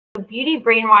beauty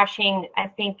brainwashing, I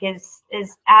think, is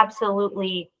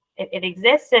absolutely, it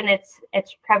exists, and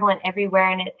it's prevalent everywhere,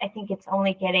 and I think it's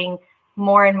only getting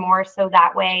more and more so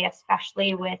that way,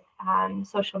 especially with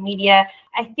social media.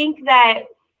 I think that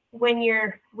when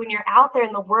you're out there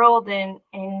in the world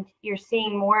and you're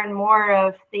seeing more and more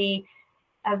of the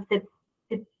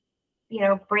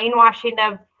brainwashing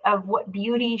of what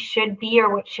beauty should be, or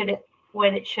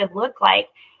what it should look like,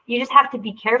 you just have to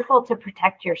be careful to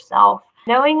protect yourself.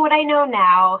 Knowing what I know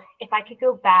now, if I could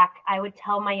go back, I would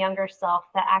tell my younger self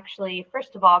that actually,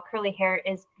 first of all, curly hair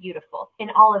is beautiful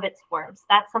in all of its forms.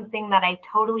 That's something that I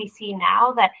totally see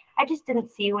now that I just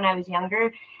didn't see when I was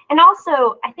younger. And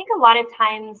also, I think a lot of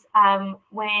times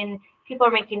when people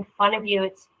are making fun of you,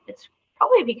 it's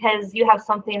probably because you have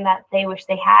something that they wish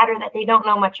they had or that they don't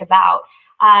know much about.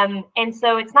 And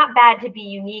so it's not bad to be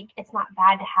unique. It's not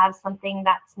bad to have something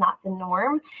that's not the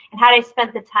norm. And had I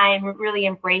spent the time really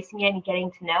embracing it and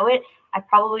getting to know it, I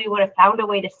probably would have found a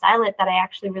way to style it that I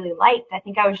actually really liked. I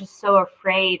think I was just so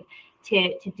afraid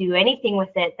to do anything with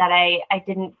it that I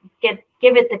didn't give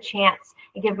it the chance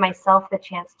and give myself the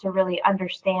chance to really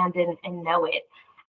understand and know it.